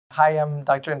Hi, I'm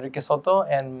Dr. Enrique Soto,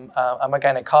 and I'm a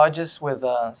gynecologist with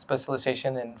a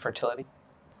specialization in fertility.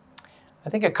 I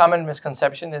think a common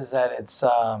misconception is that it's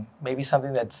maybe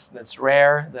something that's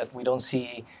rare, that we don't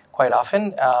see quite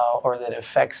often, or that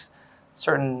affects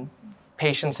certain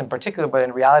patients in particular, but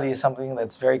in reality is something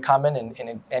that's very common,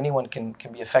 and anyone can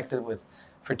be affected with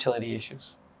fertility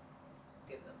issues.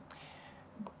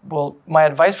 Well, my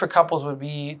advice for couples would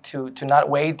be to not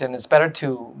wait, and it's better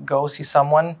to go see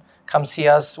someone. Come see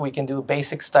us. We can do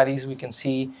basic studies. We can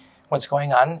see what's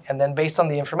going on, and then based on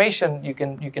the information, you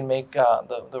can make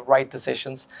the right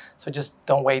decisions. So just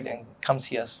don't wait and come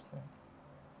see us.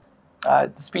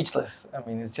 Speechless. I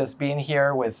mean, it's just being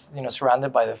here with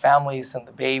surrounded by the families and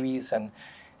the babies and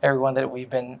everyone that we've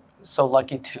been so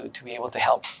lucky to be able to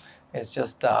help. It's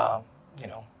just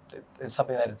it's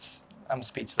something that I'm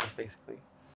speechless basically.